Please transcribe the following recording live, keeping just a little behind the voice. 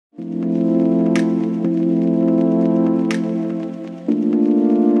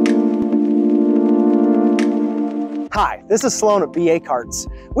Hi, this is Sloan at BA Carts.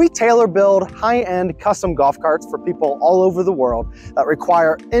 We tailor build high-end custom golf carts for people all over the world that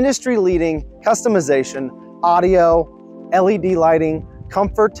require industry-leading customization, audio, LED lighting,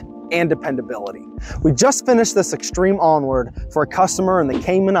 comfort, and dependability. We just finished this Extreme Onward for a customer in the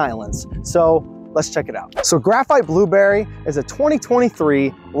Cayman Islands, so let's check it out. So Graphite Blueberry is a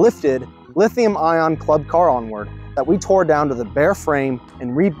 2023 lifted lithium-ion club car onward that we tore down to the bare frame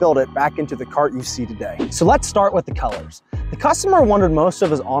and rebuilt it back into the cart you see today. So let's start with the colors. The customer wanted most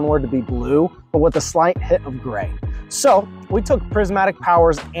of his onward to be blue, but with a slight hit of gray. So we took Prismatic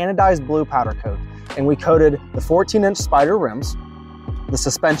Power's anodized blue powder coat and we coated the 14-inch Spider rims, the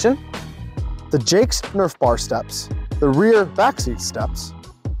suspension, the Jake's Nerf bar steps, the rear backseat steps,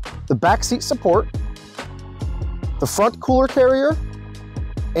 the backseat support, the front cooler carrier,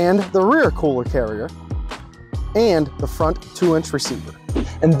 and the rear cooler carrier, and the front 2-inch receiver.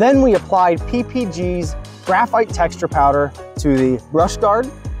 And then we applied PPG's graphite texture powder to the brush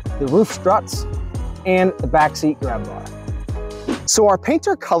guard, the roof struts, and the backseat grab bar. So our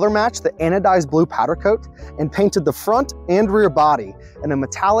painter color matched the anodized blue powder coat and painted the front and rear body in a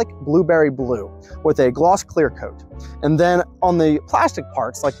metallic blueberry blue with a gloss clear coat. And then on the plastic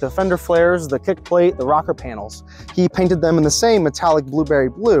parts, like the fender flares, the kick plate, the rocker panels, he painted them in the same metallic blueberry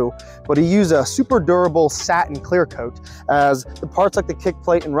blue, but he used a super durable satin clear coat, as the parts like the kick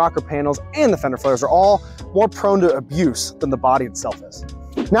plate and rocker panels and the fender flares are all more prone to abuse than the body itself is.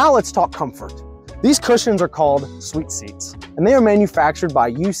 Now let's talk comfort. These cushions are called Sweet Seats, and they are manufactured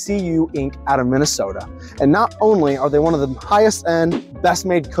by UCU Inc. out of Minnesota. And not only are they one of the highest end, best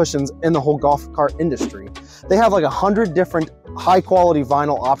made cushions in the whole golf cart industry, they have like 100 different high quality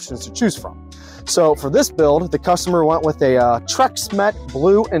vinyl options to choose from. So for this build, the customer went with a Trexmet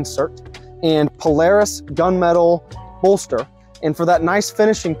blue insert and Polaris gunmetal bolster. And for that nice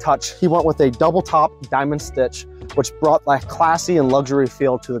finishing touch, he went with a double top diamond stitch, which brought that classy and luxury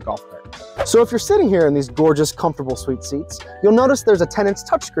feel to the golf cart. So if you're sitting here in these gorgeous, comfortable Sweet Seats, you'll notice there's a 10-inch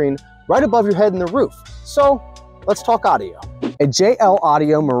touchscreen right above your head in the roof. So let's talk audio. A JL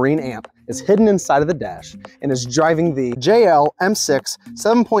Audio Marine amp is hidden inside of the dash and is driving the JL M6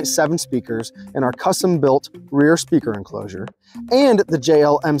 7.7 speakers in our custom-built rear speaker enclosure, and the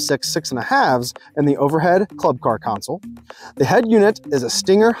JL M6 6.5s in the overhead club car console. The head unit is a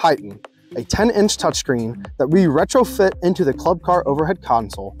Stinger Heighten, a 10-inch touchscreen that we retrofit into the club car overhead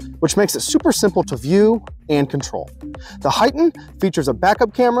console, which makes it super simple to view and control. The Heighten features a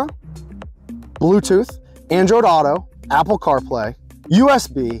backup camera, Bluetooth, Android Auto, Apple CarPlay,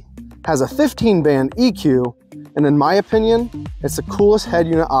 USB, has a 15-band EQ, and in my opinion, it's the coolest head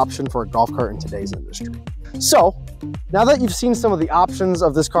unit option for a golf cart in today's industry. So, now that you've seen some of the options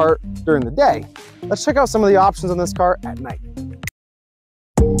of this cart during the day, let's check out some of the options on this cart at night.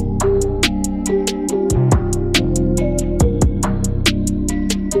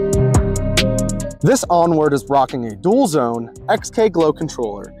 This onward is rocking a dual zone XK Glow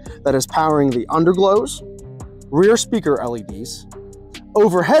controller that is powering the Underglows, rear speaker LEDs,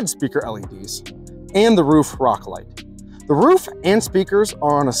 overhead speaker LEDs, and the roof rock light. The roof and speakers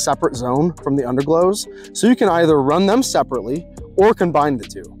are on a separate zone from the Underglows, so you can either run them separately or combine the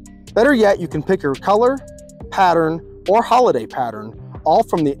two. Better yet, you can pick your color, pattern, or holiday pattern, all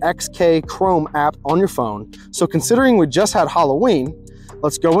from the XK Chrome app on your phone. So considering we just had Halloween,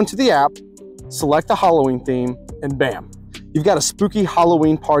 let's go into the app, select the Halloween theme, and bam, you've got a spooky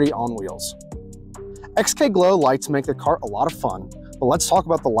Halloween party on wheels. XK Glow lights make the cart a lot of fun, but let's talk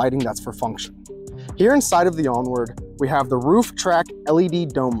about the lighting that's for function. Here inside of the Onward, we have the roof track LED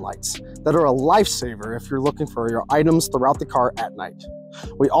dome lights that are a lifesaver if you're looking for your items throughout the cart at night.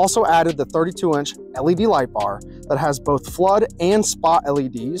 We also added the 32-inch LED light bar that has both flood and spot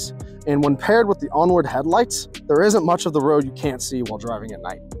LEDs, and when paired with the Onward headlights, there isn't much of the road you can't see while driving at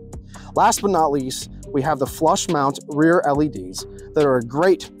night. Last but not least, we have the flush mount rear LEDs that are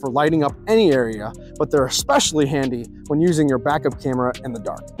great for lighting up any area, but they're especially handy when using your backup camera in the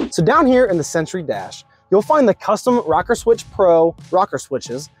dark. So down here in the Sentry dash, you'll find the custom Rocker Switch Pro rocker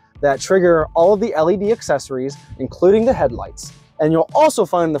switches that trigger all of the LED accessories, including the headlights. And you'll also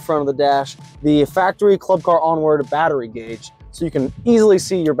find in the front of the dash the factory Club Car Onward battery gauge, so you can easily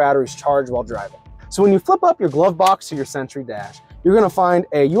see your batteries charged while driving. So when you flip up your glove box to your Sentry dash, you're gonna find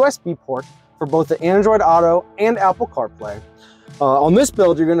a USB port for both the Android Auto and Apple CarPlay. On this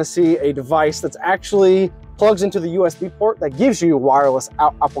build, you're gonna see a device that's actually plugs into the USB port that gives you wireless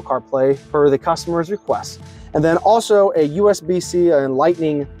Apple CarPlay per the customer's request. And then also a USB-C and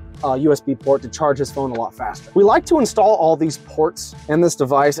Lightning USB port to charge his phone a lot faster. We like to install all these ports and this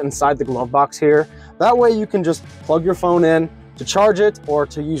device inside the glove box here. That way you can just plug your phone in to charge it or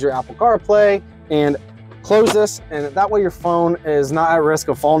to use your Apple CarPlay and Close this, and that way your phone is not at risk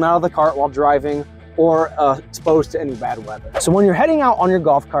of falling out of the cart while driving or exposed to any bad weather. So when you're heading out on your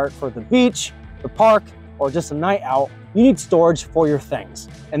golf cart for the beach, the park, or just a night out, you need storage for your things,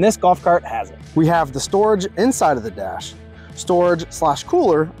 and this golf cart has it. We have the storage inside of the dash,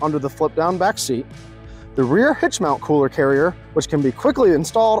 storage/cooler under the flip-down back seat, the rear hitch mount cooler carrier, which can be quickly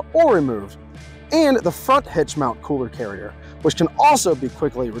installed or removed, and the front hitch mount cooler carrier, which can also be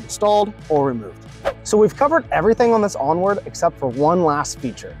quickly installed or removed. So we've covered everything on this Onward except for one last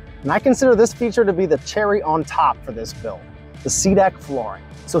feature, and I consider this feature to be the cherry on top for this build, the SeaDeck flooring.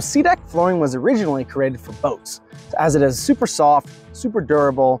 So SeaDeck flooring was originally created for boats, as it is super soft, super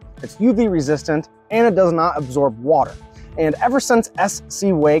durable, it's UV resistant, and it does not absorb water. And ever since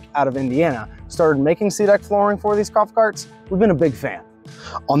SC Wake out of Indiana started making SeaDeck flooring for these golf carts, we've been a big fan.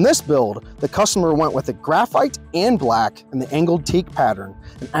 On this build, the customer went with the graphite and black in the angled teak pattern.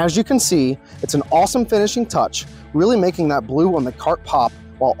 And as you can see, it's an awesome finishing touch, really making that blue on the cart pop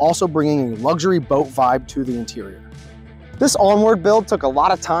while also bringing a luxury boat vibe to the interior. This Onward build took a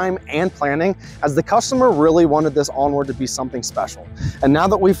lot of time and planning, as the customer really wanted this Onward to be something special. And now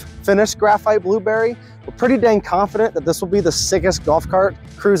that we've finished Graphite Blueberry, we're pretty dang confident that this will be the sickest golf cart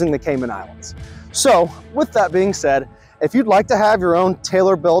cruising the Cayman Islands. So with that being said, if you'd like to have your own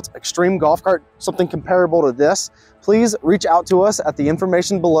tailor-built extreme golf cart, something comparable to this, please reach out to us at the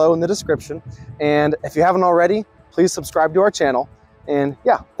information below in the description. And if you haven't already, please subscribe to our channel. And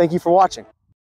yeah, thank you for watching.